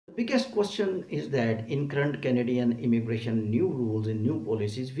Biggest question is that in current Canadian immigration new rules and new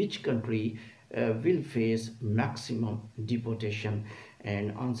policies, which country will face maximum deportation?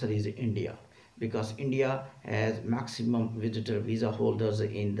 And answer is India, because India has maximum visitor visa holders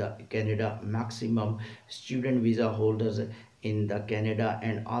in the Canada, maximum student visa holders in the Canada,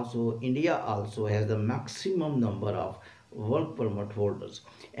 and also India also has the maximum number of work permit holders.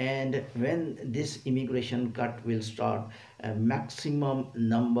 And when this immigration cut will start, a maximum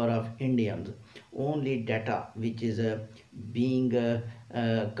number of Indians, only data which is being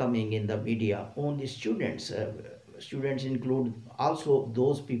coming in the media, only students include also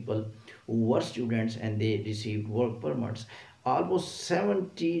those people who were students and they received work permits. Almost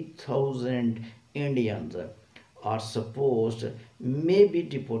 70,000 Indians are supposed may be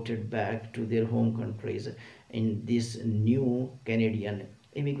deported back to their home countries in this new Canadian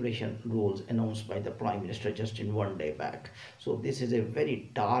immigration rules announced by the Prime Minister just in one day back. So this is a very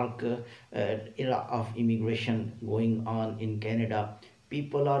dark era of immigration going on in Canada.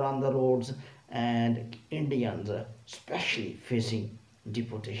 People are on the roads, and Indians especially facing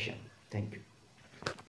deportation. Thank you.